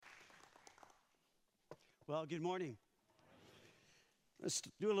Well, good morning. Let's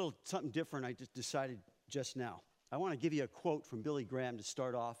do a little something different. I just decided just now. I want to give you a quote from Billy Graham to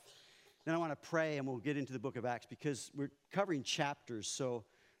start off. Then I want to pray and we'll get into the book of Acts because we're covering chapters. So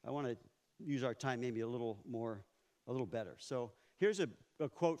I want to use our time maybe a little better. So here's a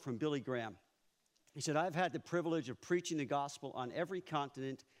quote from Billy Graham. He said, "I've had the privilege of preaching the gospel on every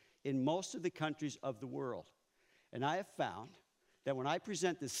continent in most of the countries of the world. And I have found that when I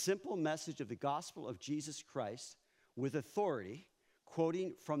present the simple message of the gospel of Jesus Christ with authority,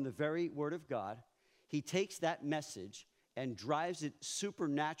 quoting from the very word of God, he takes that message and drives it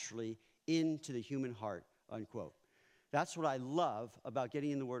supernaturally into the human heart," unquote. That's what I love about getting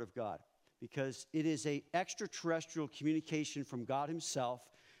in the word of God, because it is an extraterrestrial communication from God himself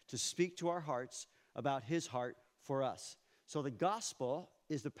to speak to our hearts about his heart for us. So the gospel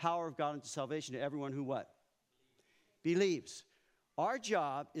is the power of God unto salvation to everyone who what? Believes. Our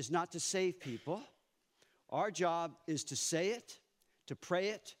job is not to save people. Our job is to say it, to pray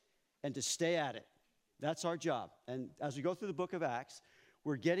it, and to stay at it. That's our job. And as we go through the book of Acts,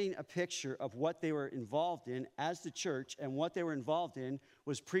 we're getting a picture of what they were involved in as the church, and what they were involved in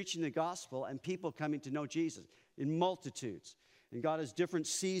was preaching the gospel and people coming to know Jesus in multitudes. And God has different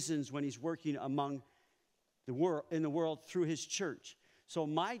seasons when he's working among the world, in the world through his church. So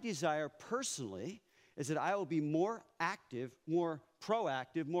my desire personally is that I will be more active, more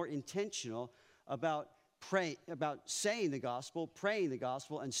proactive, more intentional about saying the gospel, praying the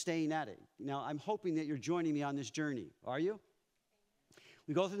gospel, and staying at it. Now, I'm hoping that you're joining me on this journey. Are you?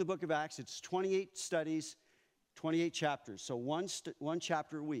 We go through the book of Acts. It's 28 studies, 28 chapters, so one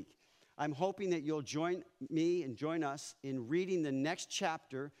chapter a week. I'm hoping that you'll join me and join us in reading the next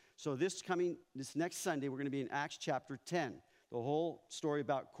chapter. So this next Sunday, we're going to be in Acts chapter 10. The whole story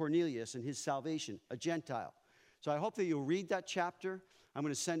about Cornelius and his salvation, a Gentile. So I hope that you'll read that chapter. I'm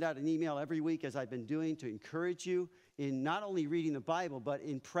going to send out an email every week, as I've been doing, to encourage you in not only reading the Bible, but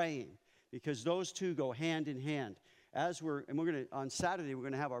in praying, because those two go hand in hand. On Saturday, we're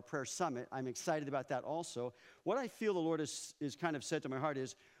going to have our prayer summit. I'm excited about that also. What I feel the Lord has kind of said to my heart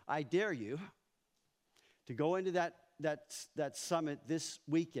is, I dare you to go into that summit this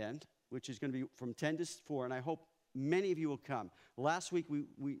weekend, which is going to be from 10 to 4, and I hope many of you will come. Last week,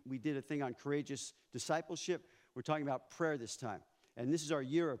 we did a thing on courageous discipleship. We're talking about prayer this time. And this is our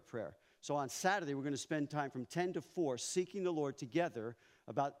year of prayer. So on Saturday, we're going to spend time from 10 to 4 seeking the Lord together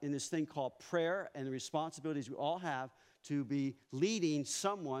in this thing called prayer, and the responsibilities we all have to be leading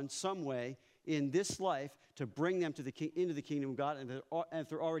someone, some way, in this life to bring them into the kingdom of God. And if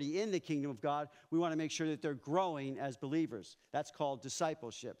they're already in the kingdom of God, we want to make sure that they're growing as believers. That's called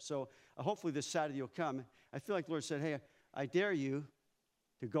discipleship. So hopefully this Saturday you'll come. I feel like the Lord said, hey, I dare you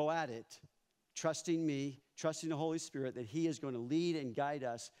to go at it, trusting me, trusting the Holy Spirit, that he is going to lead and guide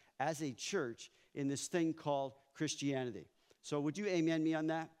us as a church in this thing called Christianity. So would you amen me on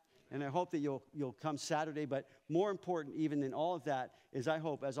that? And I hope that you'll come Saturday. But more important even than all of that is, I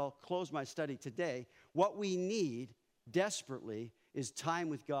hope, as I'll close my study today, what we need desperately is time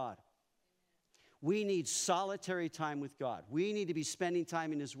with God. We need solitary time with God. We need to be spending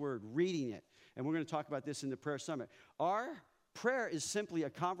time in his word, reading it. And we're going to talk about this in the prayer summit. Our prayer is simply a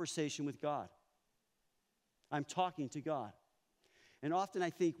conversation with God. I'm talking to God. And often I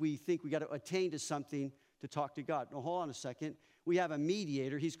think we got to attain to something to talk to God. No, hold on a second. We have a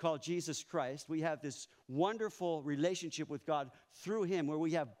mediator. He's called Jesus Christ. We have this wonderful relationship with God through him, where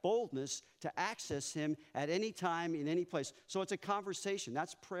we have boldness to access him at any time, in any place. So it's a conversation.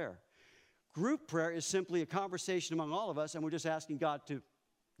 That's prayer. Group prayer is simply a conversation among all of us, and we're just asking God to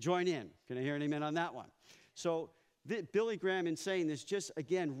join in. Can I hear an amen on that one? So Billy Graham, in saying this, just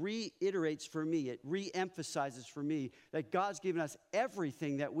again reiterates for me, it reemphasizes for me that God's given us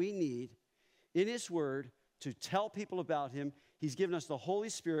everything that we need in his word to tell people about him. He's given us the Holy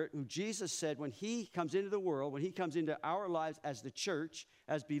Spirit, who Jesus said when he comes into the world, when he comes into our lives as the church,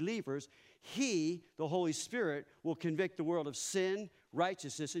 as believers, he, the Holy Spirit, will convict the world of sin,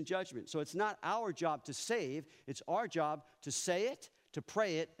 righteousness, and judgment. So it's not our job to save. It's our job to say it, to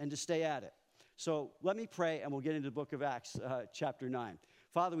pray it, and to stay at it. So let me pray, and we'll get into the book of Acts, chapter 9.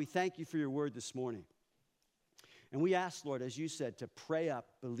 Father, we thank you for your word this morning. And we ask, Lord, as you said, to pray up,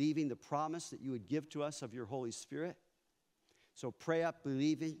 believing the promise that you would give to us of your Holy Spirit. So pray up,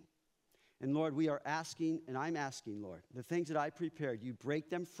 believing. And Lord, we are asking, and I'm asking, Lord, the things that I prepared, you break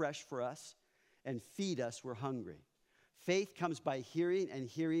them fresh for us and feed us. We're hungry. Faith comes by hearing, and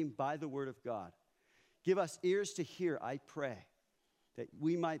hearing by the word of God. Give us ears to hear, I pray, that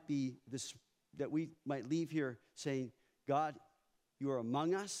we might leave here saying, God, you are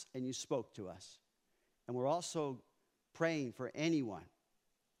among us and you spoke to us. And we're also praying for anyone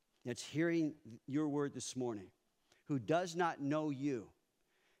that's hearing your word this morning, who does not know you,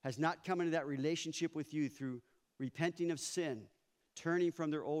 has not come into that relationship with you through repenting of sin, turning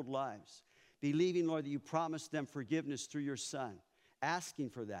from their old lives, believing, Lord, that you promised them forgiveness through your Son, asking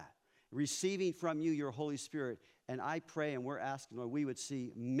for that, receiving from you your Holy Spirit. And I pray, and we're asking, Lord, we would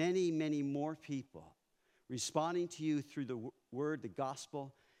see many, many more people responding to you through the word, the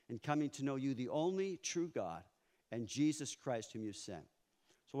gospel, and coming to know you, the only true God, and Jesus Christ whom you sent.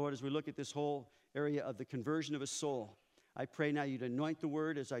 So, Lord, as we look at this whole area of the conversion of a soul, I pray now you'd anoint the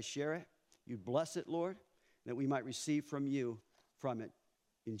word as I share it. You'd bless it, Lord, that we might receive from you from it.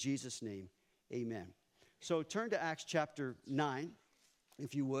 In Jesus' name, amen. So turn to Acts chapter 9,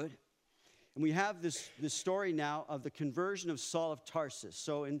 if you would. And we have this story now of the conversion of Saul of Tarsus.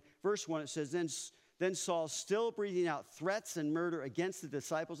 So in verse 1 it says, Then Saul, still breathing out threats and murder against the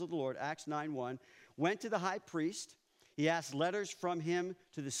disciples of the Lord, Acts 9:1, went to the high priest. He asked letters from him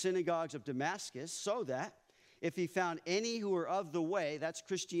to the synagogues of Damascus, so that if he found any who were of the way, that's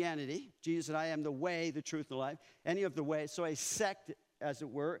Christianity. Jesus said, I am the way, the truth, and the life. Any of the way, so a sect, as it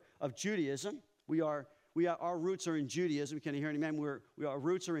were, of Judaism. Our roots are in Judaism. We can't hear any man. Our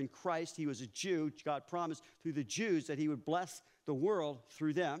roots are in Christ. He was a Jew. God promised through the Jews that he would bless the world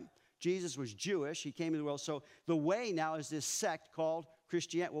through them. Jesus was Jewish. He came into the world. So the way now is this sect called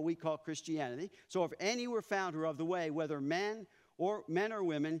Christianity, what we call Christianity. So if any were found who are of the way, whether men or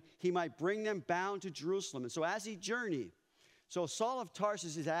women, he might bring them bound to Jerusalem. And so as he journeyed, so Saul of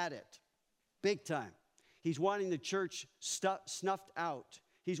Tarsus is at it, big time. He's wanting the church snuffed out.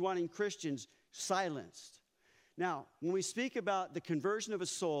 He's wanting Christians silenced. Now, when we speak about the conversion of a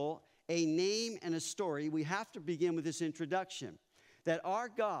soul, a name and a story, we have to begin with this introduction, that our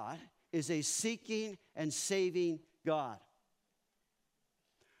God is a seeking and saving God.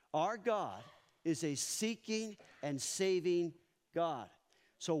 Our God is a seeking and saving God.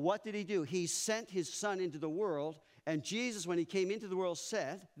 So what did he do? He sent his Son into the world, and Jesus, when he came into the world,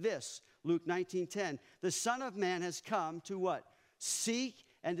 said this, Luke 19:10, the Son of Man has come to what? Seek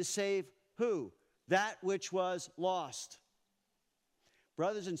and to save who? That which was lost.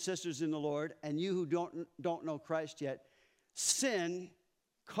 Brothers and sisters in the Lord, and you who don't know Christ yet, sin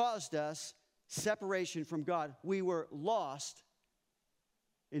caused us separation from God. We were lost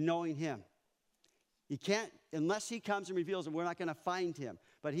in knowing him. You can't, unless he comes and reveals him, we're not going to find him.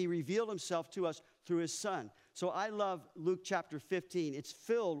 But he revealed himself to us through his Son. So I love Luke chapter 15. It's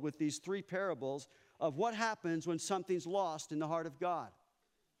filled with these three parables of what happens when something's lost in the heart of God.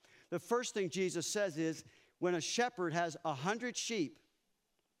 The first thing Jesus says is, when a shepherd has 100 sheep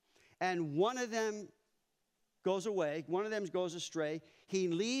and one of them goes away, one of them goes astray, he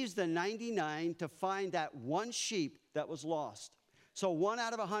leaves the 99 to find that one sheep that was lost. So 1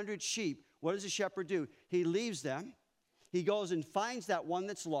 out of 100 sheep, what does the shepherd do? He leaves them. He goes and finds that one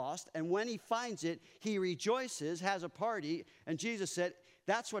that's lost. And when he finds it, he rejoices, has a party. And Jesus said,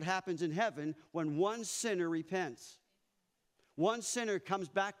 that's what happens in heaven when one sinner repents. One sinner comes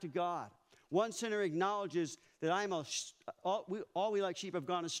back to God. One sinner acknowledges that all we like sheep have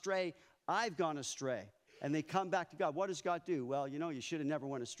gone astray. I've gone astray. And they come back to God. What does God do? Well, you should have never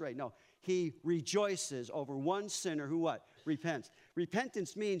went astray. No, he rejoices over one sinner who what? Repents.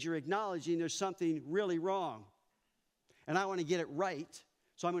 Repentance means you're acknowledging there's something really wrong. And I want to get it right.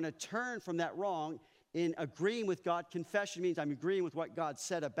 So I'm going to turn from that wrong in agreeing with God. Confession means I'm agreeing with what God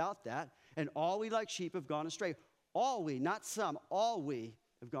said about that. And all we like sheep have gone astray. All we, not some, all we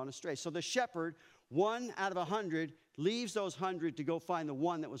have gone astray. So the shepherd, 1 out of 100, leaves those 100 to go find the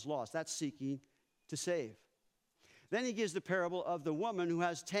one that was lost. That's seeking to save. Then he gives the parable of the woman who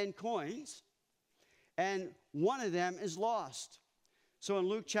has 10 coins, and one of them is lost. So in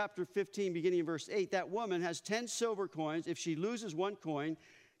Luke chapter 15, beginning in verse 8, that woman has 10 silver coins. If she loses one coin,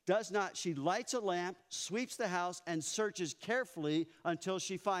 she lights a lamp, sweeps the house, and searches carefully until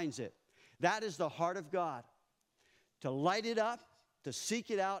she finds it. That is the heart of God. To light it up, to seek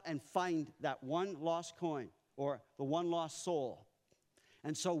it out, and find that one lost coin or the one lost soul.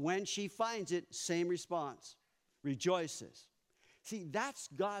 And so when she finds it, same response, rejoices. See, that's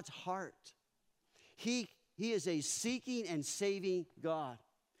God's heart. He is a seeking and saving God.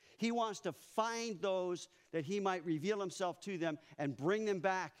 He wants to find those that he might reveal himself to them and bring them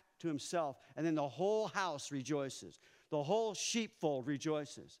back to himself. And then the whole house rejoices. The whole sheepfold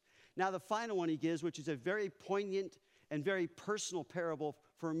rejoices. Now the final one he gives, which is a very poignant and very personal parable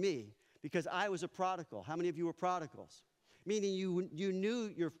for me, because I was a prodigal. How many of you were prodigals? Meaning you knew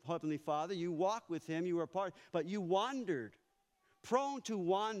your Heavenly Father, you walked with him, you were a part, but you wandered. Prone to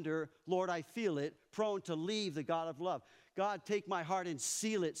wander, Lord, I feel it. Prone to leave the God of love. God, take my heart and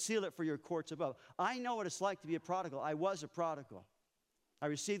seal it for your courts above. I know what it's like to be a prodigal. I was a prodigal. I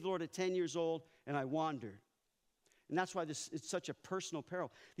received the Lord at 10 years old, and I wandered. And that's why it's such a personal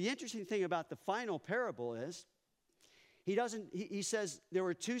parable. The interesting thing about the final parable is, he says there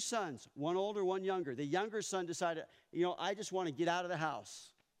were two sons, one older, one younger. The younger son decided, I just want to get out of the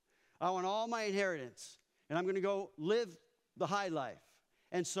house. I want all my inheritance, and I'm going to go live the high life.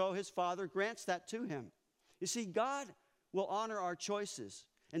 And so his father grants that to him. You see, God will honor our choices,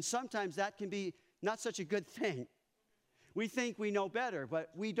 and sometimes that can be not such a good thing. We think we know better, but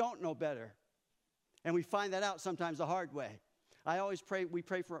we don't know better. And we find that out sometimes the hard way. I always pray,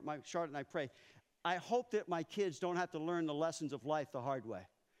 Charlotte and I pray, I hope that my kids don't have to learn the lessons of life the hard way.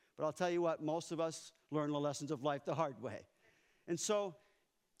 But I'll tell you what, most of us learn the lessons of life the hard way. And so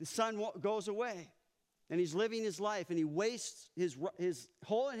the son goes away, and he's living his life, and he wastes his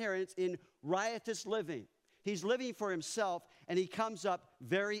whole inheritance in riotous living. He's living for himself, and he comes up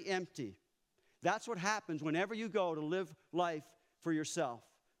very empty. That's what happens whenever you go to live life for yourself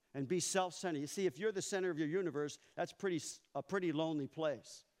and be self-centered. You see, if you're the center of your universe, that's a pretty lonely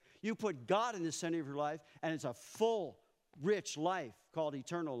place. You put God in the center of your life, and it's a full, rich life called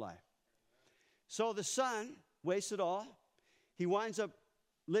eternal life. So the son wastes it all. He winds up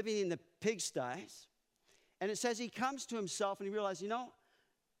living in the pigsties. And it says he comes to himself and he realizes,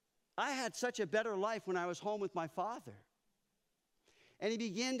 I had such a better life when I was home with my father. And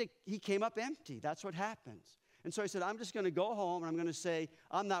he came up empty. That's what happens. And so he said, I'm just going to go home and I'm going to say,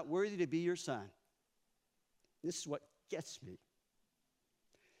 I'm not worthy to be your son. This is what gets me.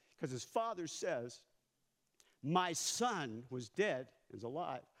 Because his father says, my son was dead and is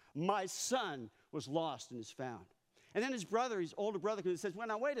alive. My son was lost and is found. And then his older brother, says, well,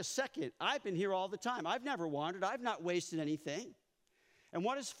 now wait a second. I've been here all the time. I've never wandered. I've not wasted anything. And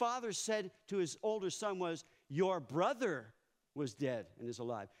what his father said to his older son was, your brother was dead and is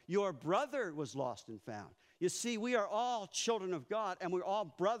alive. Your brother was lost and found. You see, we are all children of God, and we're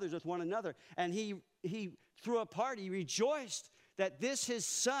all brothers with one another. And he threw a party, he rejoiced that his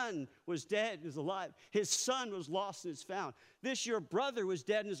son was dead and is alive. His son was lost and is found. This your brother was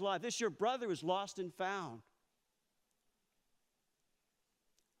dead and is alive. This your brother was lost and found.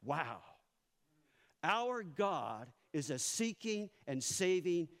 Wow. Our God is a seeking and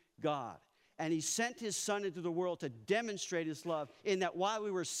saving God. And he sent his son into the world to demonstrate his love in that while we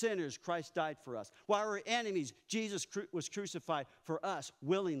were sinners, Christ died for us. While we were enemies, Jesus was crucified for us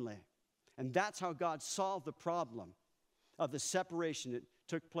willingly. And that's how God solved the problem of the separation that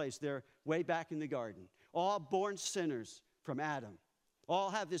took place there way back in the garden. All born sinners from Adam.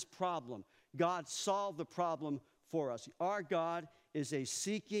 All have this problem. God solved the problem for us. Our God is a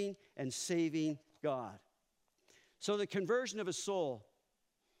seeking and saving God. So the conversion of a soul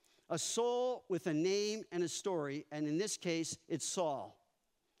with a name and a story, and in this case, it's Saul.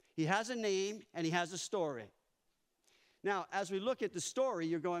 He has a name and he has a story. Now, as we look at the story,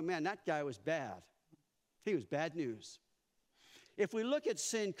 you're going, man, that guy was bad. He was bad news. If we look at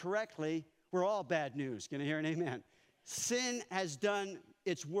sin correctly, we're all bad news. Can I hear an amen? Sin has done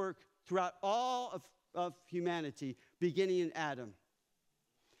its work throughout all of humanity, beginning in Adam.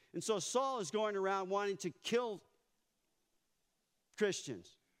 And so Saul is going around wanting to kill Christians,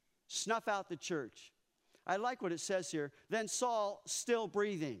 snuff out the church. I like what it says here. Then Saul, still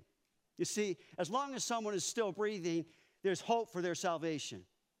breathing. You see, as long as someone is still breathing, there's hope for their salvation.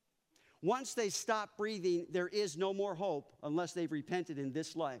 Once they stop breathing, there is no more hope unless they've repented in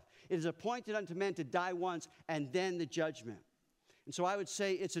this life. It is appointed unto men to die once and then the judgment. And so I would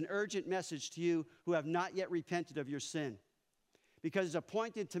say it's an urgent message to you who have not yet repented of your sin. Because it's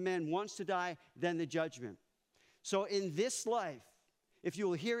appointed to men once to die, then the judgment. So in this life, if you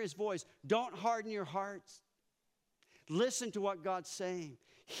will hear his voice, don't harden your hearts. Listen to what God's saying.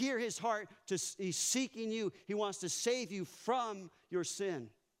 Hear his heart. He's seeking you. He wants to save you from your sin.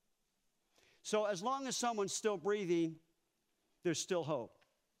 So as long as someone's still breathing, there's still hope.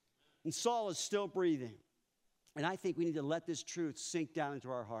 And Saul is still breathing. And I think we need to let this truth sink down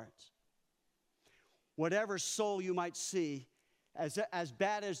into our hearts. Whatever soul you might see, as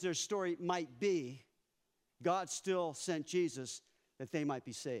bad as their story might be, God still sent Jesus that they might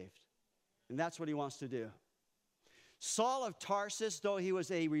be saved. And that's what he wants to do. Saul of Tarsus, though he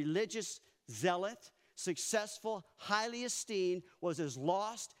was a religious zealot, successful, highly esteemed, was as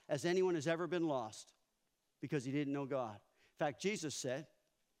lost as anyone has ever been lost because he didn't know God. In fact, Jesus said,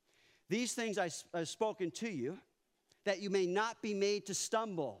 these things I've spoken to you, that you may not be made to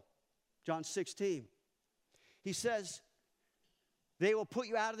stumble. John 16. He says, they will put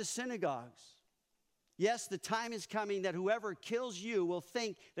you out of the synagogues. Yes, the time is coming that whoever kills you will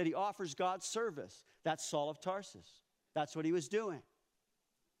think that he offers God service. That's Saul of Tarsus. That's what he was doing.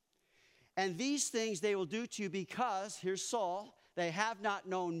 And these things they will do to you because, here's Saul, they have not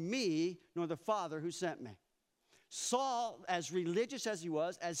known me nor the Father who sent me. Saul, as religious as he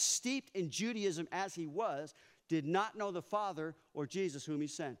was, as steeped in Judaism as he was, did not know the Father or Jesus whom he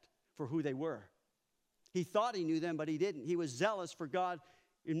sent for who they were. He thought he knew them, but he didn't. He was zealous for God.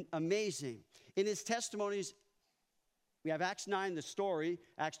 Amazing. In his testimonies, we have Acts 9, the story.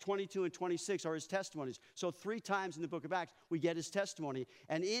 Acts 22 and 26 are his testimonies. So 3 times in the book of Acts, we get his testimony.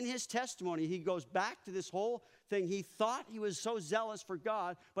 And in his testimony, he goes back to this whole thing. He thought he was so zealous for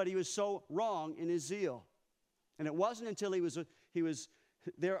God, but he was so wrong in his zeal. And it wasn't until he was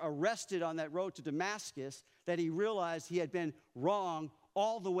there arrested on that road to Damascus that he realized he had been wrong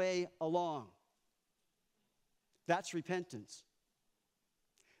all the way along. That's repentance.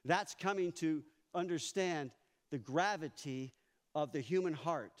 That's coming to understand the gravity of the human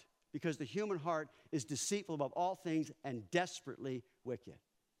heart, because the human heart is deceitful above all things and desperately wicked.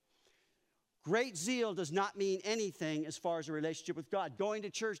 Great zeal does not mean anything as far as a relationship with God. Going to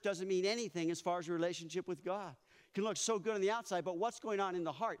church doesn't mean anything as far as a relationship with God. It can look so good on the outside, but what's going on in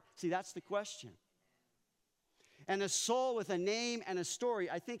the heart? See, that's the question. And a soul with a name and a story,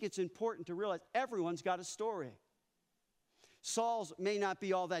 I think it's important to realize everyone's got a story. Saul's may not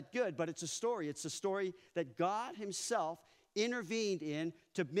be all that good, but it's a story. It's a story that God himself intervened in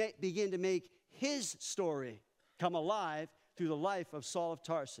to begin to make his story come alive through the life of Saul of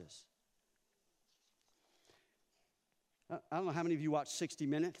Tarsus. I don't know how many of you watch 60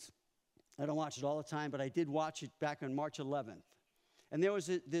 Minutes. I don't watch it all the time, but I did watch it back on March 11th. And there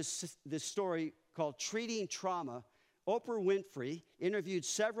was this story called Treating Trauma. Oprah Winfrey interviewed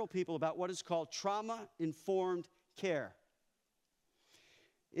several people about what is called trauma-informed care.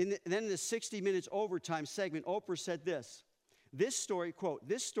 Then in the 60 Minutes overtime segment, Oprah said this story, quote,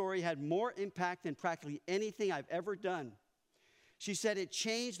 "This story had more impact than practically anything I've ever done." She said, "It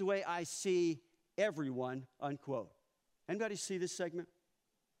changed the way I see everyone," unquote. Anybody see this segment?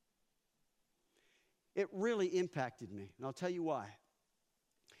 It really impacted me, and I'll tell you why.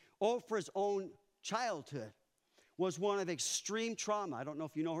 Oprah's own childhood was one of extreme trauma. I don't know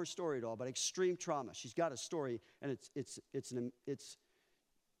if you know her story at all, but extreme trauma. She's got a story, and it's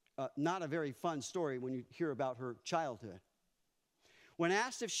not a very fun story when you hear about her childhood. When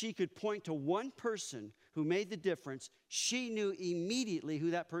asked if she could point to one person who made the difference, she knew immediately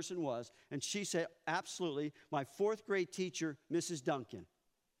who that person was, and she said, absolutely, my 4th grade teacher, Mrs. Duncan.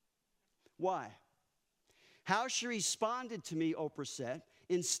 Why? How she responded to me, Oprah said,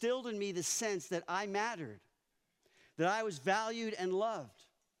 instilled in me the sense that I mattered, that I was valued and loved.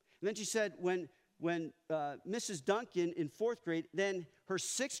 And then she said, when Mrs. Duncan in 4th grade, then her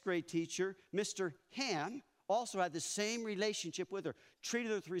 6th grade teacher, Mr. Ham, also had the same relationship with her, treated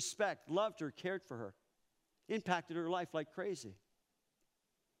her with respect, loved her, cared for her, impacted her life like crazy.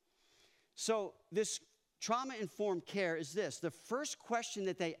 So this trauma-informed care is this. The first question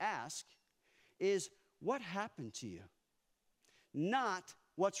that they ask is, what happened to you? Not,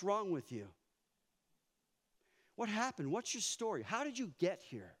 what's wrong with you? What happened? What's your story? How did you get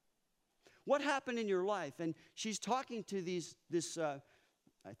here? What happened in your life? And she's talking to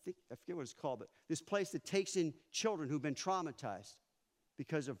I forget what it's called, but this place that takes in children who've been traumatized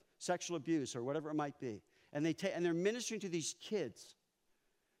because of sexual abuse or whatever it might be. And they're ministering to these kids.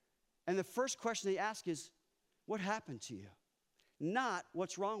 And the first question they ask is, what happened to you? Not,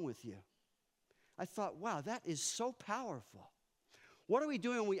 what's wrong with you? I thought, wow, that is so powerful. What are we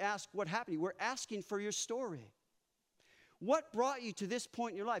doing when we ask what happened to you? We're asking for your story. What brought you to this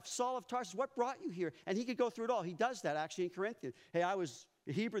point in your life? Saul of Tarsus, what brought you here? And he could go through it all. He does that actually in Corinthians. Hey, I was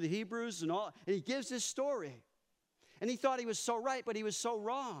the Hebrews and all. And he gives this story. And he thought he was so right, but he was so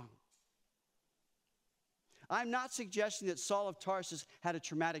wrong. I'm not suggesting that Saul of Tarsus had a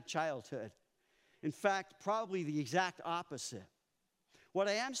traumatic childhood. In fact, probably the exact opposite. What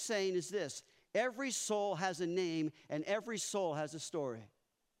I am saying is this. Every soul has a name, and every soul has a story.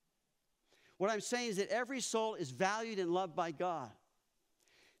 What I'm saying is that every soul is valued and loved by God.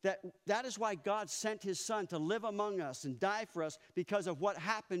 That is why God sent his Son to live among us and die for us, because of what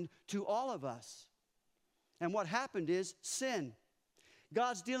happened to all of us. And what happened is sin.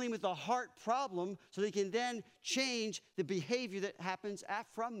 God's dealing with the heart problem so that he can then change the behavior that happens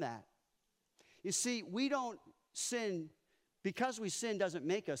from that. You see, we don't sin. Because we sin doesn't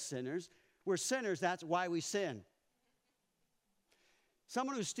make us sinners. We're sinners, that's why we sin.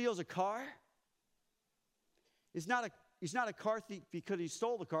 Someone who steals a car is not a car thief because he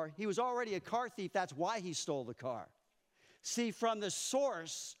stole the car. He was already a car thief, that's why he stole the car. See, from the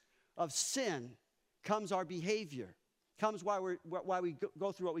source of sin comes our behavior, comes why we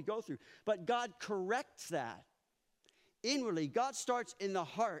go through what we go through. But God corrects that inwardly. God starts in the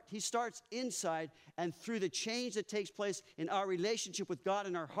heart. He starts inside, and through the change that takes place in our relationship with God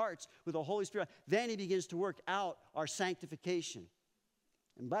and our hearts with the Holy Spirit, then he begins to work out our sanctification.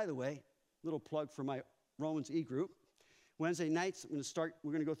 And by the way, little plug for my Romans E-group. Wednesday nights, we're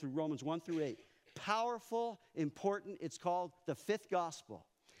going to go through Romans 1 through 8. Powerful, important. It's called the fifth gospel.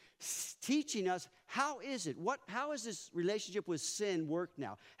 Teaching us how is this relationship with sin work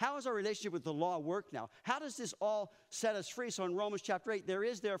now? How is our relationship with the law work now? How does this all set us free? So in Romans chapter 8, there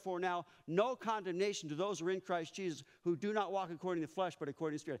is therefore now no condemnation to those who are in Christ Jesus, who do not walk according to the flesh, but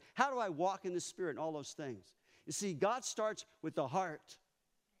according to the Spirit. How do I walk in the Spirit and all those things? You see, God starts with the heart,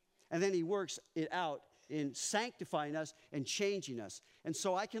 and then he works it out in sanctifying us and changing us. And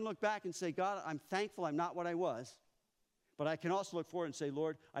so I can look back and say, God, I'm thankful I'm not what I was. But I can also look forward and say,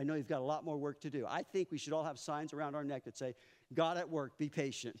 Lord, I know you've got a lot more work to do. I think we should all have signs around our neck that say, God at work, be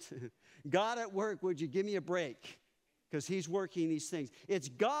patient. God at work, would you give me a break? Because he's working these things. It's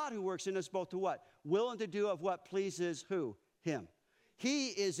God who works in us both to what? Willing to do of what pleases who? Him. He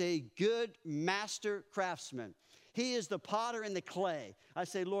is a good master craftsman. He is the potter and the clay. I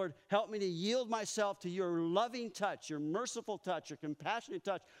say, Lord, help me to yield myself to your loving touch, your merciful touch, your compassionate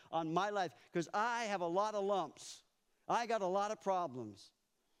touch on my life, because I have a lot of lumps. I got a lot of problems.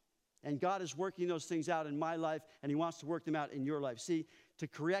 And God is working those things out in my life, and he wants to work them out in your life. See, to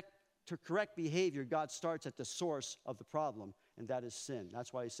correct behavior, God starts at the source of the problem, and that is sin.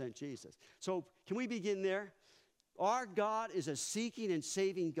 That's why he sent Jesus. So can we begin there? Our God is a seeking and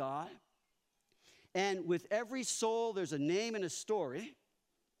saving God. And with every soul, there's a name and a story,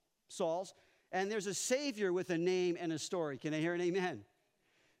 Saul's, and there's a Savior with a name and a story. Can I hear an amen?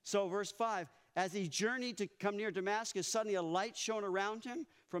 So verse 5, as he journeyed to come near Damascus, suddenly a light shone around him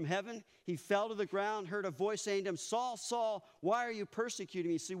from heaven. He fell to the ground, heard a voice saying to him, Saul, Saul, why are you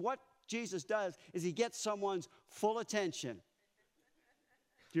persecuting me? See, what Jesus does is he gets someone's full attention.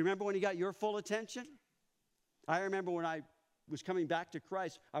 Do you remember when he got your full attention? I remember when I was coming back to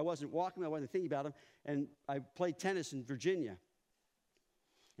Christ, I wasn't walking, I wasn't thinking about him, and I played tennis in Virginia.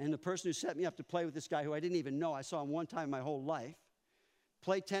 And the person who set me up to play with this guy who I didn't even know, I saw him one time in my whole life,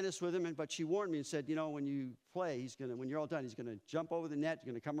 played tennis with him, but she warned me and said, you know, when you play, when you're all done, he's going to jump over the net, he's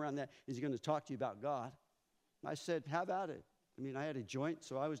going to come around that, he's going to talk to you about God. I said, how about it? I mean, I had a joint,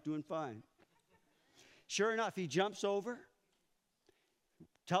 so I was doing fine. Sure enough, he jumps over,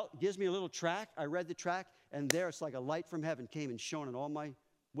 gives me a little track. I read the track, and there it's like a light from heaven came and shone on all my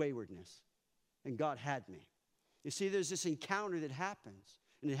waywardness. And God had me. You see, there's this encounter that happens,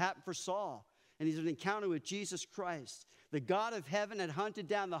 and it happened for Saul. And he's an encounter with Jesus Christ. The God of heaven had hunted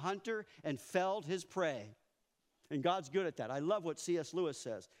down the hunter and felled his prey. And God's good at that. I love what C.S. Lewis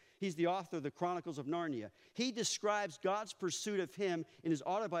says. He's the author of the Chronicles of Narnia. He describes God's pursuit of him in his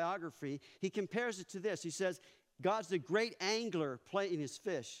autobiography. He compares it to this. He says, God's the great angler playing his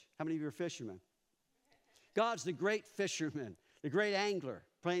fish. How many of you are fishermen? God's the great fisherman, the great angler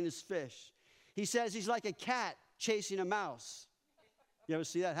playing his fish. He says he's like a cat chasing a mouse. You ever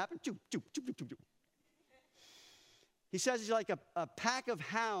see that happen? He says he's like a pack of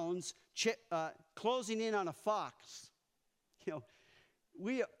hounds closing in on a fox. You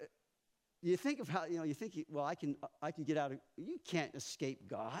know, you think of how, you think, well, I can get out of, you can't escape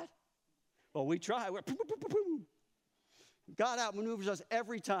God. Well, we try. God outmaneuvers us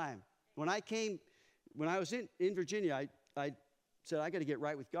every time. When I was in Virginia, I said, I got to get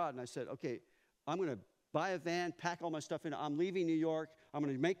right with God. And I said, okay, I'm going to buy a van, pack all my stuff in. I'm leaving New York. I'm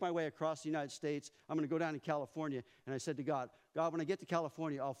going to make my way across the United States. I'm going to go down to California. And I said to God, God, when I get to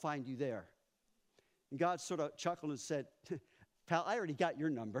California, I'll find you there. And God sort of chuckled and said, pal, I already got your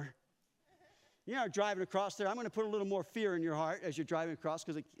number. You're driving across there. I'm going to put a little more fear in your heart as you're driving across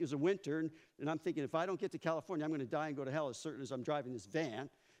because it was a winter. And I'm thinking, if I don't get to California, I'm going to die and go to hell as certain as I'm driving this van.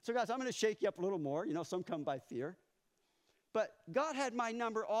 So guys, I'm going to shake you up a little more. Some come by fear. But God had my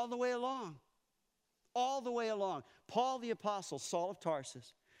number all the way along. All the way along. Paul the Apostle, Saul of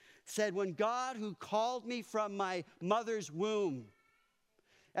Tarsus, said, when God who called me from my mother's womb,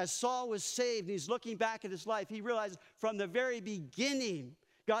 as Saul was saved and he's looking back at his life, he realized from the very beginning,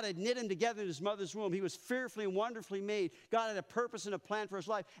 God had knit him together in his mother's womb. He was fearfully and wonderfully made. God had a purpose and a plan for his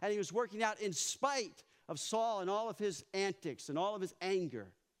life, and he was working out in spite of Saul and all of his antics and all of his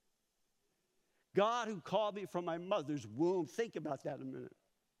anger. God who called me from my mother's womb. Think about that a minute.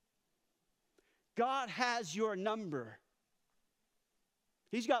 God has your number.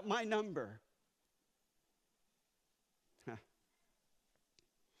 He's got my number.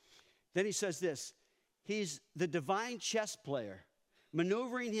 Then he says this. He's the divine chess player,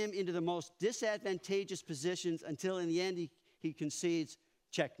 maneuvering him into the most disadvantageous positions until in the end he concedes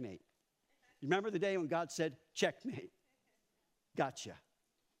checkmate. You remember the day when God said checkmate? Gotcha.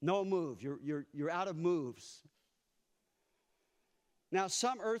 No move. You're out of moves. Now,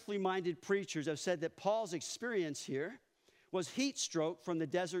 some earthly-minded preachers have said that Paul's experience here was heat stroke from the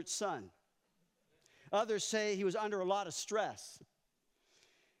desert sun. Others say he was under a lot of stress,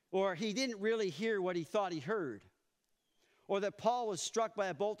 or he didn't really hear what he thought he heard, or that Paul was struck by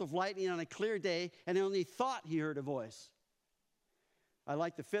a bolt of lightning on a clear day and only thought he heard a voice. I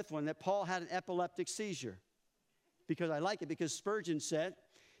like the fifth one, that Paul had an epileptic seizure. Because I like it, because Spurgeon said,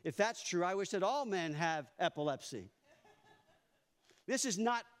 if that's true, I wish that all men have epilepsy. This is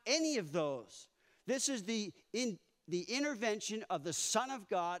not any of those. This is the intervention of the Son of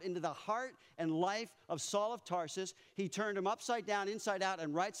God into the heart and life of Saul of Tarsus. He turned him upside down, inside out,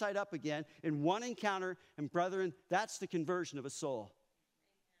 and right side up again in one encounter. And brethren, that's the conversion of a soul.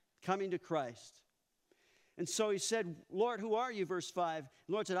 Coming to Christ. And so he said, Lord, who are you? Verse 5.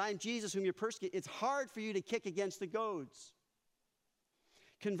 The Lord said, I am Jesus whom you persecute. It's hard for you to kick against the goads.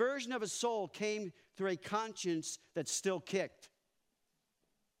 Conversion of a soul came through a conscience that still kicked.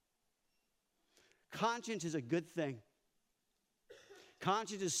 Conscience is a good thing.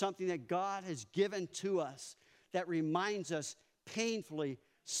 Conscience is something that God has given to us that reminds us painfully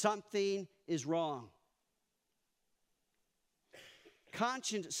something is wrong.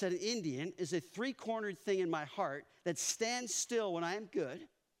 Conscience, said an Indian, is a three-cornered thing in my heart that stands still when I am good,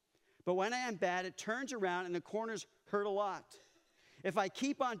 but when I am bad, it turns around and the corners hurt a lot. If I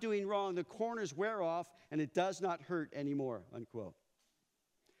keep on doing wrong, the corners wear off and it does not hurt anymore, unquote.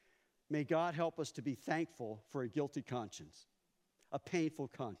 May God help us to be thankful for a guilty conscience, a painful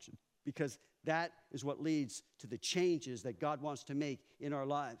conscience, because that is what leads to the changes that God wants to make in our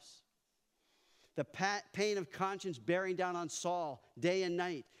lives. The pain of conscience bearing down on Saul day and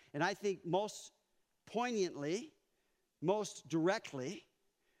night. And I think most poignantly, most directly,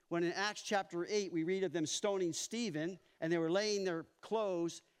 when in Acts chapter 8 we read of them stoning Stephen, and they were laying their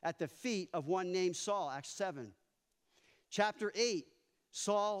clothes at the feet of one named Saul, Acts 7. Chapter 8,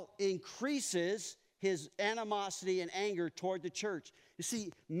 Saul increases his animosity and anger toward the church. You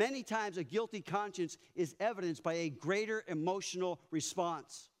see, many times a guilty conscience is evidenced by a greater emotional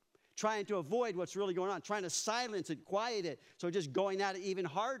response. Trying to avoid what's really going on, trying to silence it, quiet it, so just going at it even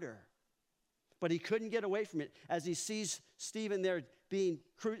harder. But he couldn't get away from it as he sees Stephen there being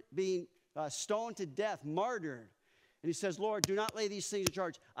stoned to death, martyred. And he says, Lord, do not lay these things in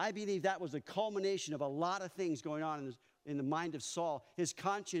charge. I believe that was the culmination of a lot of things going on in the mind of Saul. His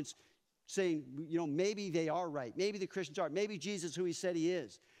conscience saying, maybe they are right. Maybe the Christians are. Maybe Jesus is who he said he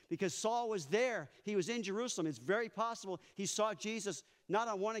is. Because Saul was there. He was in Jerusalem. It's very possible he saw Jesus not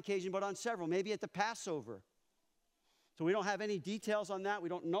on one occasion, but on several, maybe at the Passover. So we don't have any details on that. We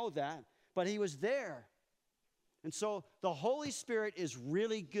don't know that. But he was there. And so the Holy Spirit is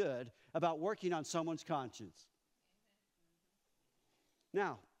really good about working on someone's conscience.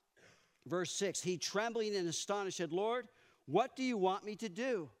 Now, verse 6, he trembling and astonished said, Lord, what do you want me to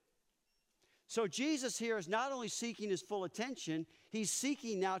do? So Jesus here is not only seeking his full attention, he's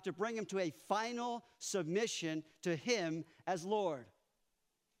seeking now to bring him to a final submission to him as Lord.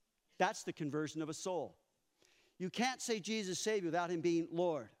 That's the conversion of a soul. You can't say Jesus saved you without him being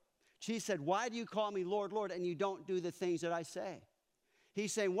Lord. Jesus said, why do you call me Lord, Lord, and you don't do the things that I say?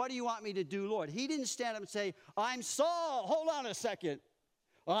 He's saying, what do you want me to do, Lord? He didn't stand up and say, I'm Saul. Hold on a second.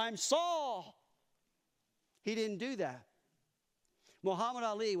 I'm Saul. He didn't do that. Muhammad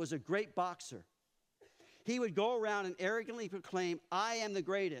Ali was a great boxer. He would go around and arrogantly proclaim, I am the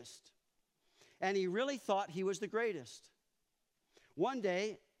greatest. And he really thought he was the greatest. One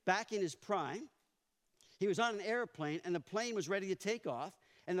day, back in his prime, he was on an airplane, and the plane was ready to take off,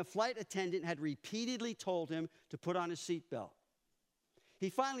 and the flight attendant had repeatedly told him to put on his seatbelt. He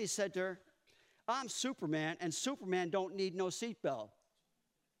finally said to her, I'm Superman, and Superman don't need no seatbelt.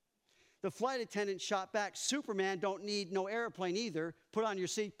 The flight attendant shot back, Superman don't need no airplane either. Put on your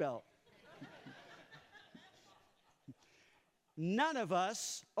seatbelt. None of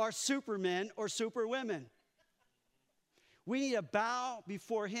us are supermen or superwomen. We need to bow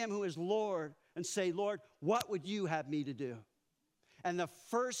before him who is Lord and say, Lord, what would you have me to do? And the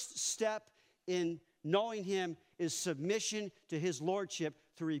first step in knowing him is submission to his lordship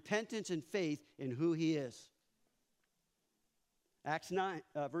through repentance and faith in who he is. Acts 9,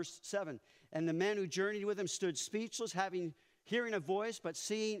 verse 7. And the men who journeyed with him stood speechless, hearing a voice, but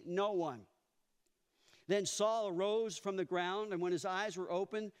seeing no one. Then Saul arose from the ground, and when his eyes were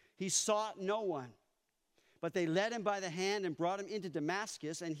opened, he saw no one. But they led him by the hand and brought him into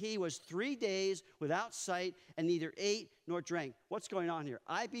Damascus, and he was 3 days without sight and neither ate nor drank. What's going on here?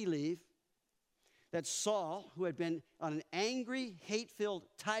 I believe that Saul, who had been on an angry, hate-filled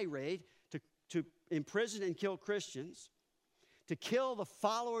tirade to imprison and kill Christians, to kill the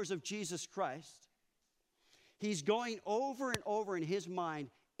followers of Jesus Christ, he's going over and over in his mind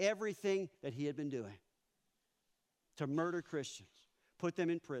everything that he had been doing to murder Christians, put them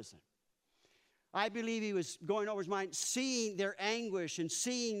in prison. I believe he was going over his mind, seeing their anguish and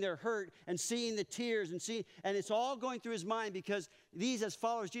seeing their hurt and seeing the tears and it's all going through his mind because these, as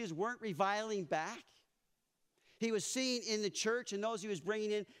followers of Jesus, weren't reviling back. He was seeing in the church and those he was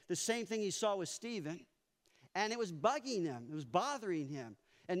bringing in the same thing he saw with Stephen, and it was bugging him. It was bothering him.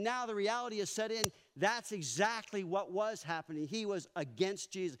 And now the reality is set in. That's exactly what was happening. He was against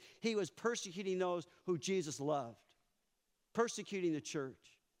Jesus. He was persecuting those who Jesus loved, persecuting the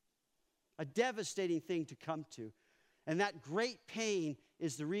church. A devastating thing to come to. And that great pain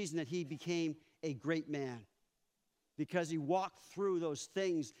is the reason that he became a great man. Because he walked through those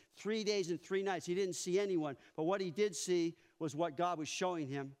things 3 days and 3 nights. He didn't see anyone. But what he did see was what God was showing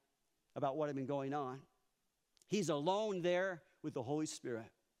him about what had been going on. He's alone there with the Holy Spirit.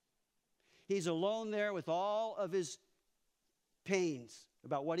 He's alone there with all of his pains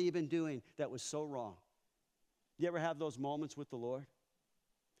about what he had been doing that was so wrong. You ever have those moments with the Lord?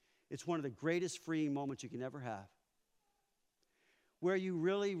 It's one of the greatest freeing moments you can ever have. Where you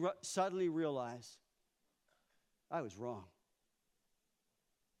really suddenly realize, I was wrong.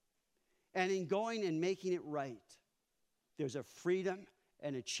 And in going and making it right, there's a freedom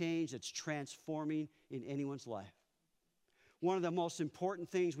and a change that's transforming in anyone's life. One of the most important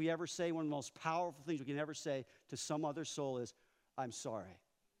things we ever say, one of the most powerful things we can ever say to some other soul is, I'm sorry.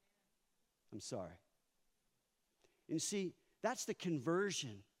 I'm sorry. And you see, that's the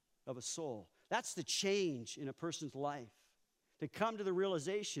conversion of a soul. That's the change in a person's life. To come to the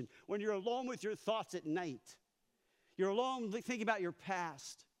realization when you're alone with your thoughts at night, you're alone thinking about your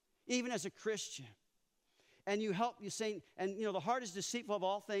past, even as a Christian. And you saying, and the heart is deceitful of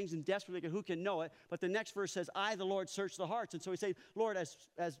all things and desperately, who can know it? But the next verse says, I, the Lord, search the hearts. And so we say, Lord,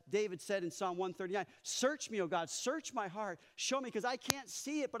 as David said in Psalm 139, search me, O God, search my heart. Show me, because I can't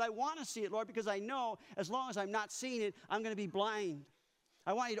see it, but I want to see it, Lord, because I know as long as I'm not seeing it, I'm going to be blind.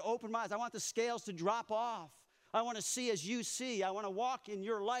 I want you to open my eyes. I want the scales to drop off. I want to see as you see. I want to walk in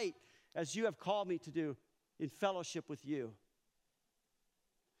your light as you have called me to do in fellowship with you.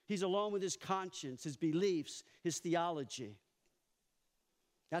 He's alone with his conscience, his beliefs, his theology.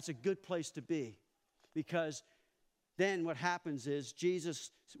 That's a good place to be, because then what happens is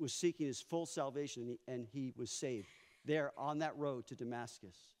Jesus was seeking his full salvation, and he was saved there on that road to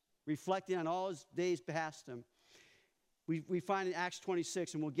Damascus. Reflecting on all his days past him, we find in Acts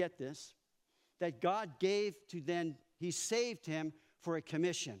 26, and we'll get this, that God he saved him for a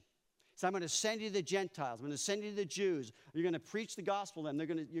commission. So I'm going to send you to the Gentiles. I'm going to send you to the Jews. You're going to preach the gospel to them.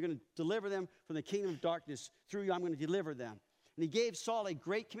 You're going to deliver them from the kingdom of darkness. Through you, I'm going to deliver them. And he gave Saul a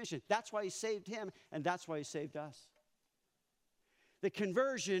great commission. That's why he saved him, and that's why he saved us. The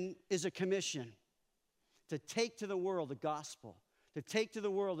conversion is a commission to take to the world the gospel, to take to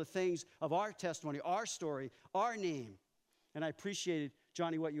the world the things of our testimony, our story, our name. And I appreciated,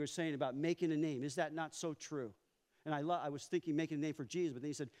 Johnny, what you were saying about making a name. Is that not so true? And I was thinking making a name for Jesus, but then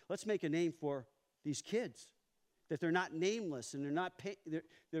he said, let's make a name for these kids, that they're not nameless and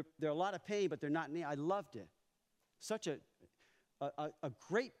they're a lot of pain, but they're not named. I loved it. Such a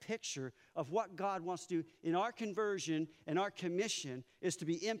great picture of what God wants to do in our conversion, and our commission is to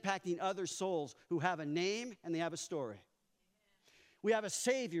be impacting other souls who have a name and they have a story. We have a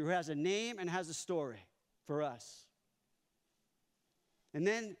Savior who has a name and has a story for us. And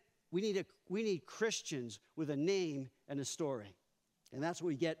then we need Christians with a name and a story. And that's what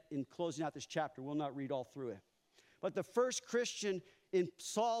we get in closing out this chapter. We'll not read all through it. But the first Christian in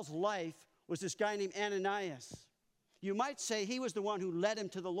Saul's life was this guy named Ananias. You might say he was the one who led him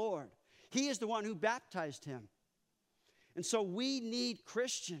to the Lord. He is the one who baptized him. And so we need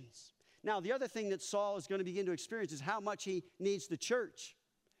Christians. Now, the other thing that Saul is going to begin to experience is how much he needs the church,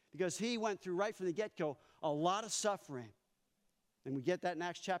 because he went through right from the get-go a lot of suffering. And we get that in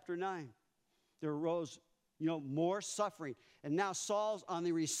Acts chapter 9. There arose, more suffering. And now Saul's on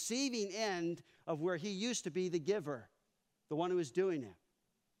the receiving end of where he used to be the giver, the one who was doing it.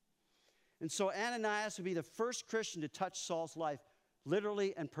 And so Ananias would be the first Christian to touch Saul's life,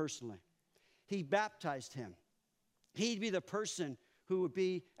 literally and personally. He baptized him. He'd be the person who would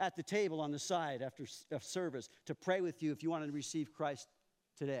be at the table on the side after service to pray with you if you wanted to receive Christ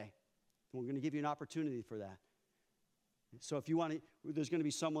today. And we're going to give you an opportunity for that. So if you want to, there's going to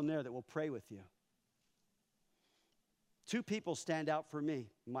be someone there that will pray with you. Two people stand out for me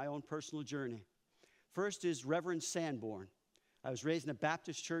in my own personal journey. First is Reverend Sanborn. I was raised in a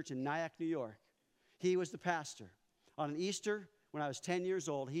Baptist church in Nyack, New York. He was the pastor. On an Easter, when I was 10 years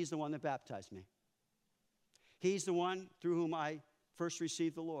old, he's the one that baptized me. He's the one through whom I first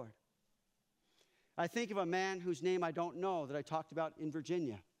received the Lord. I think of a man whose name I don't know that I talked about in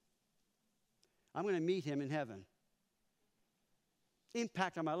Virginia. I'm going to meet him in heaven.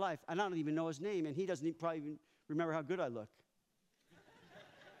 Impact on my life. I don't even know his name, and he doesn't probably even remember how good I look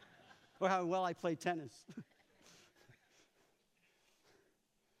or how well I play tennis.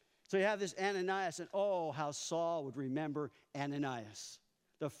 So you have this Ananias, and oh, how Saul would remember Ananias,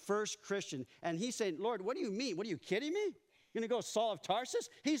 the first Christian. And he's saying, Lord, what do you mean? What are you kidding me? You're going to go Saul of Tarsus?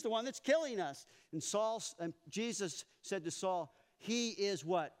 He's the one that's killing us. And Jesus said to Saul, he is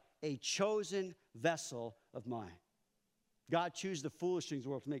what? A chosen vessel of mine. God chose the foolish things of the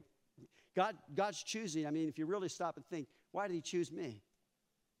world to make. God's choosing. I mean, if you really stop and think, why did he choose me?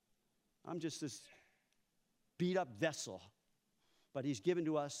 I'm just this beat up vessel. But he's given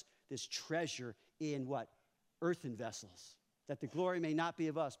to us this treasure in what? Earthen vessels. That the glory may not be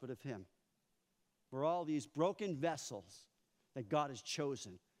of us, but of him. We're all these broken vessels that God has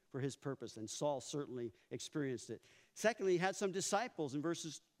chosen for his purpose. And Saul certainly experienced it. Secondly, he had some disciples in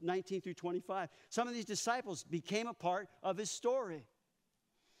verses 19 through 25. Some of these disciples became a part of his story.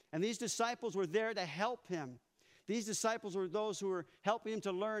 And these disciples were there to help him. These disciples were those who were helping him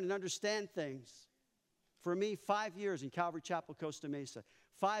to learn and understand things. For me, 5 years in Calvary Chapel, Costa Mesa.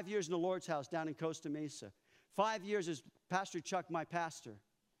 5 years in the Lord's house down in Costa Mesa. 5 years as Pastor Chuck, my pastor.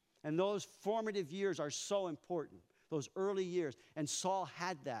 And those formative years are so important, those early years. And Saul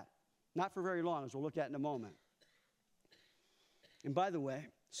had that. Not for very long, as we'll look at in a moment. And by the way,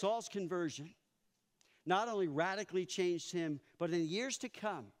 Saul's conversion not only radically changed him, but in years to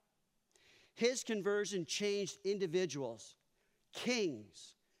come, his conversion changed individuals,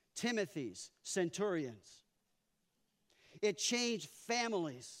 kings, Timothys, centurions. It changed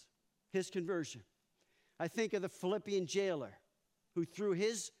families, his conversion. I think of the Philippian jailer who through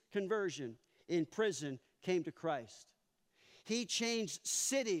his conversion in prison came to Christ. He changed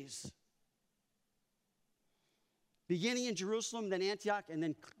cities, beginning in Jerusalem, then Antioch, and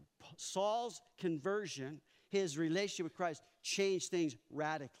then Saul's conversion, his relationship with Christ, changed things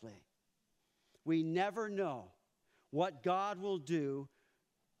radically. We never know what God will do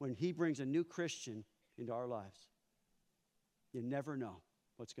when he brings a new Christian into our lives. You never know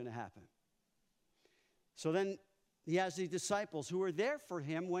what's going to happen. So then he has these disciples who were there for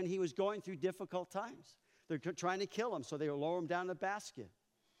him when he was going through difficult times. They're trying to kill him, so they will lower him down the basket.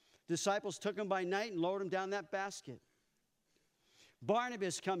 Disciples took him by night and lowered him down that basket.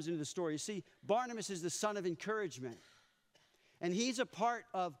 Barnabas comes into the story. You see, Barnabas is the son of encouragement. And he's a part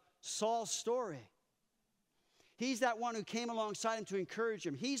of Saul's story. He's that one who came alongside him to encourage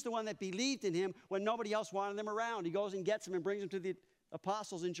him. He's the one that believed in him when nobody else wanted them around. He goes and gets him and brings him to the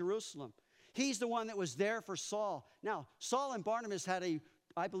apostles in Jerusalem. He's the one that was there for Saul. Now, Saul and Barnabas had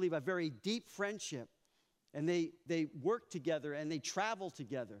I believe, a very deep friendship. And they worked together and they traveled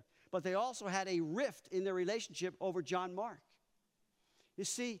together. But they also had a rift in their relationship over John Mark. You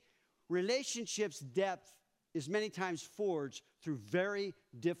see, relationships' depth is many times forged through very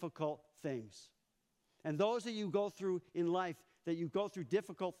difficult things. And those that you go through in life, that you go through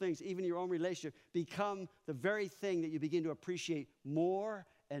difficult things, even your own relationship, become the very thing that you begin to appreciate more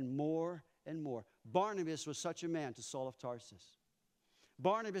and more and more. Barnabas was such a man to Saul of Tarsus.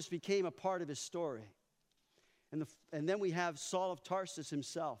 Barnabas became a part of his story. And then we have Saul of Tarsus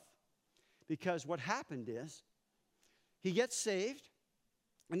himself. Because what happened is, he gets saved,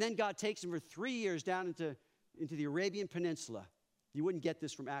 and then God takes him for 3 years down into the Arabian Peninsula. You wouldn't get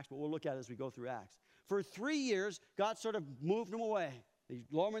this from Acts, but we'll look at it as we go through Acts. For 3 years, God sort of moved him away. They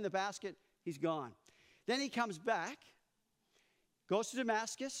lower him in the basket, he's gone. Then he comes back, goes to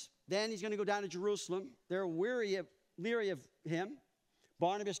Damascus, then he's going to go down to Jerusalem. They're leery of him.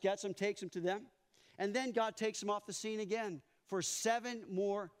 Barnabas gets him, takes him to them. And then God takes him off the scene again for 7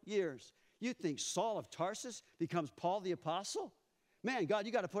 more years. You think Saul of Tarsus becomes Paul the Apostle? Man, God,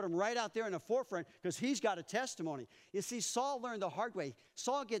 you got to put him right out there in the forefront because he's got a testimony. You see, Saul learned the hard way.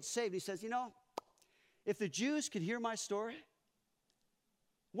 Saul gets saved. He says, if the Jews could hear my story,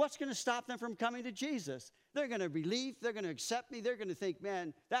 what's going to stop them from coming to Jesus? They're going to believe. They're going to accept me. They're going to think,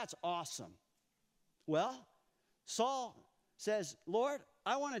 man, that's awesome. Well, Saul says, Lord,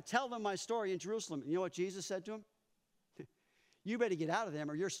 I want to tell them my story in Jerusalem. And you know what Jesus said to him? You better get out of them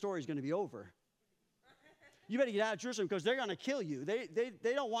or your story's going to be over. You better get out of Jerusalem because they're going to kill you.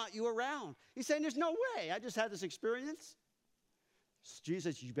 They don't want you around. He's saying, there's no way. I just had this experience.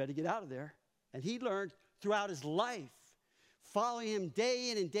 Jesus said, you better get out of there. And he learned throughout his life, following him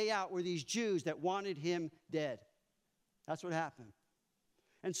day in and day out were these Jews that wanted him dead. That's what happened.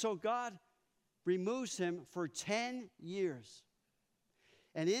 And so God removes him for 10 years.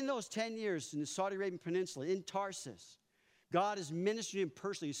 And in those 10 years in the Saudi Arabian Peninsula, in Tarsus, God is ministering to him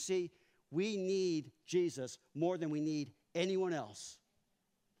personally. You see, we need Jesus more than we need anyone else.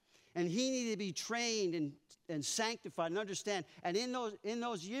 And he needed to be trained and sanctified and understand. And in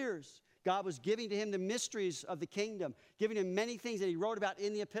those years, God was giving to him the mysteries of the kingdom, giving him many things that he wrote about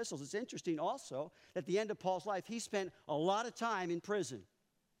in the epistles. It's interesting also that at the end of Paul's life, he spent a lot of time in prison.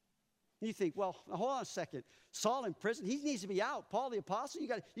 And you think, well, hold on a second. Saul in prison, he needs to be out. Paul the apostle, you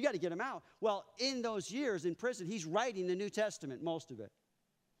got to get him out. Well, in those years in prison, he's writing the New Testament, most of it.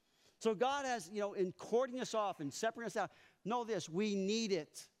 So God has, in cording us off and separating us out, know this, we need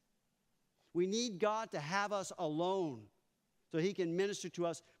it. We need God to have us alone so he can minister to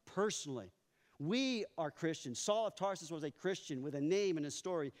us personally. We are Christians. Saul of Tarsus was a Christian with a name and a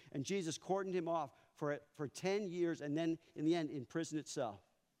story, and Jesus cordoned him off for 10 years and then, in the end, in prison itself.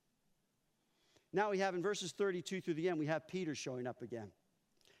 Now we have in verses 32 through the end, we have Peter showing up again.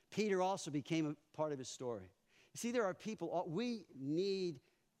 Peter also became a part of his story. You see, there are people, we need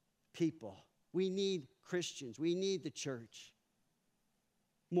people. We need Christians. We need the church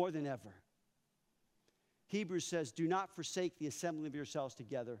more than ever. Hebrews says, do not forsake the assembling of yourselves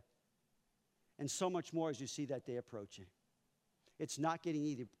together, and so much more as you see that day approaching. It's not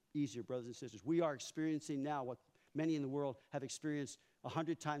getting easier, brothers and sisters. We are experiencing now what many in the world have experienced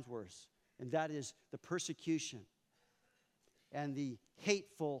 100 times worse, and that is the persecution and the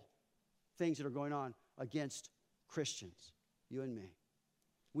hateful things that are going on against Christians, you and me.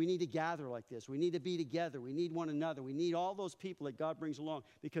 We need to gather like this. We need to be together. We need one another. We need all those people that God brings along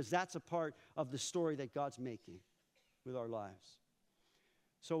because that's a part of the story that God's making with our lives.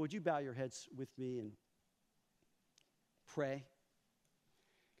 So would you bow your heads with me and pray?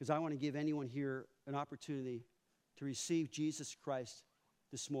 Because I want to give anyone here an opportunity to receive Jesus Christ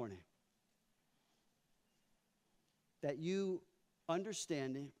this morning. That you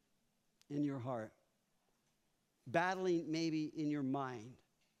understanding in your heart, battling maybe in your mind,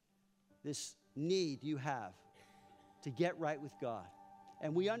 this need you have to get right with God.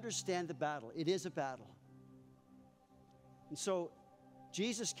 And we understand the battle. It is a battle. And so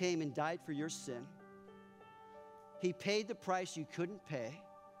Jesus came and died for your sin. He paid the price you couldn't pay.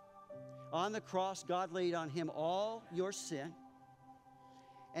 On the cross, God laid on him all your sin.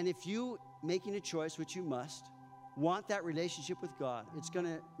 And if you, making a choice, which you must, want that relationship with God, it's going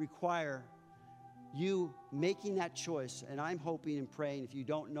to require you making that choice. And I'm hoping and praying, if you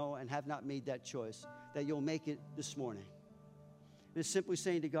don't know and have not made that choice, that you'll make it this morning. It's simply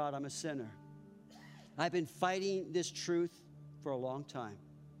saying to God, I'm a sinner. I've been fighting this truth for a long time.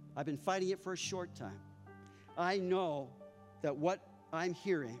 I've been fighting it for a short time. I know that what I'm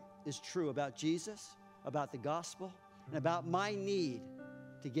hearing is true about Jesus, about the gospel, and about my need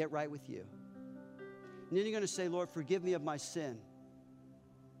to get right with you. And then you're going to say, Lord, forgive me of my sin.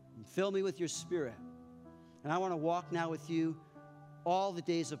 And fill me with your Spirit. And I want to walk now with you all the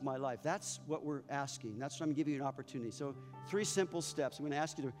days of my life. That's what we're asking. That's what I'm giving you an opportunity. So 3 simple steps. I'm going to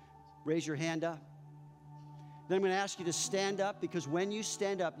ask you to raise your hand up. Then I'm going to ask you to stand up, because when you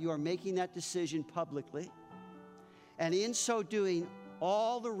stand up, you are making that decision publicly. And in so doing,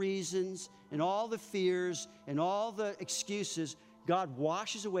 all the reasons and all the fears and all the excuses, God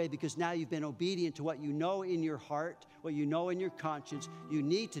washes away, because now you've been obedient to what you know in your heart, what you know in your conscience you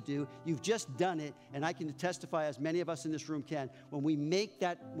need to do. You've just done it, and I can testify, as many of us in this room can, when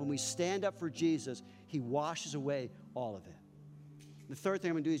we stand up for Jesus, he washes away all of it. The third thing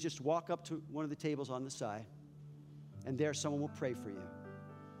I'm going to do is just walk up to one of the tables on the side, and there someone will pray for you.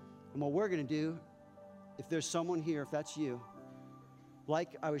 And what we're going to do, if there's someone here, if that's you,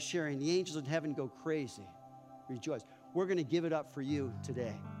 like I was sharing, the angels in heaven go crazy, rejoice. We're going to give it up for you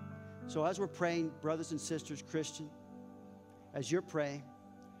today. So as we're praying, brothers and sisters, Christian, as you're praying,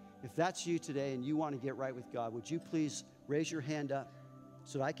 if that's you today and you want to get right with God, would you please raise your hand up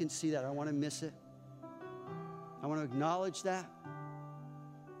so that I can see that? I don't want to miss it. I want to acknowledge that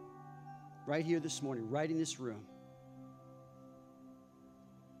right here this morning, right in this room.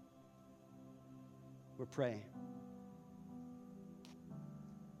 We're praying.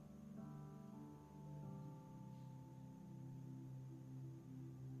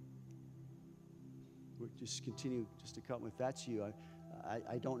 Just continue just to come. If that's you,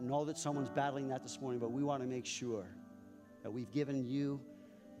 I don't know that someone's battling that this morning, but we want to make sure that we've given you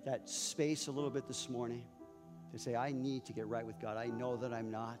that space a little bit this morning to say, I need to get right with God. I know that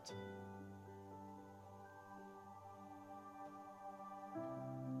I'm not.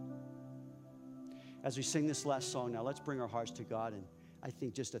 As we sing this last song now, let's bring our hearts to God, and I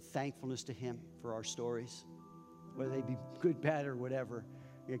think just a thankfulness to him for our stories, whether they be good, bad, or whatever.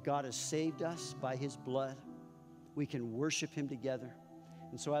 God has saved us by his blood. We can worship him together.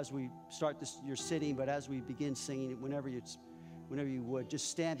 And so as we start this, you're sitting, but as we begin singing, whenever you would, just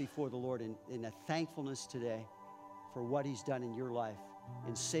stand before the Lord in a thankfulness today for what he's done in your life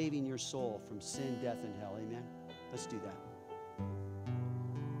in saving your soul from sin, death, and hell. Amen? Let's do that.